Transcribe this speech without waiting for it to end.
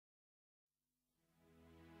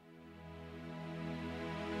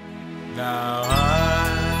Now I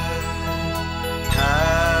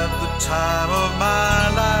had the time of my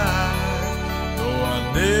life, though I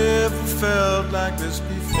never felt like this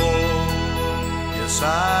before. Yes,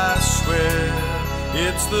 I swear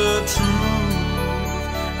it's the truth,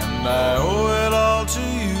 and I owe it all to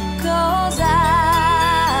you. 'Cause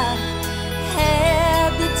I had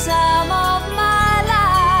the time of my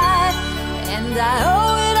life, and I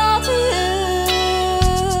owe it all to you.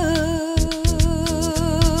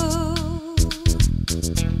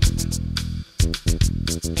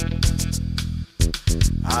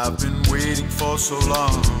 I've been waiting for so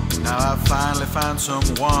long, now I finally found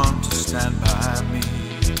someone to stand by me.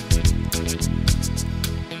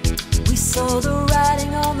 We saw the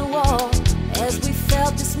writing on the wall as we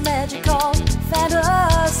felt this magical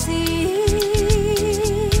fantasy.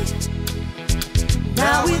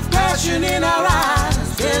 Now with passion in our eyes,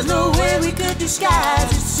 there's no way we could disguise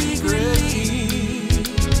it secretly.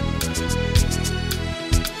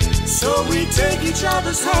 So we take each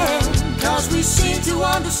other's hand, 'cause we seem to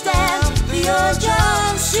understand the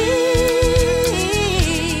urgency.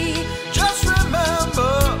 Just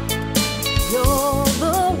remember, you're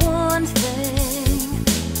the one thing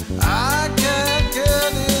I can't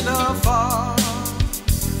get enough of.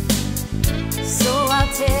 So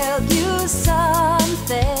I'll tell you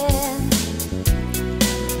something.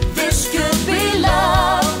 This could be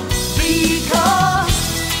love, because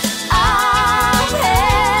I've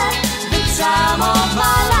had the time of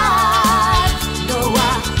my life. No,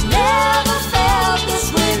 I never felt this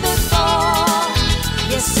way before.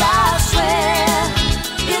 Yes, I swear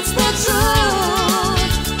it's the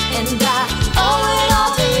truth, and I owe it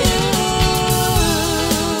all to you.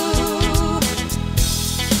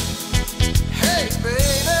 Hey,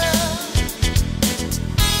 baby,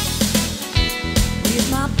 With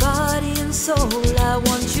my body and soul, I want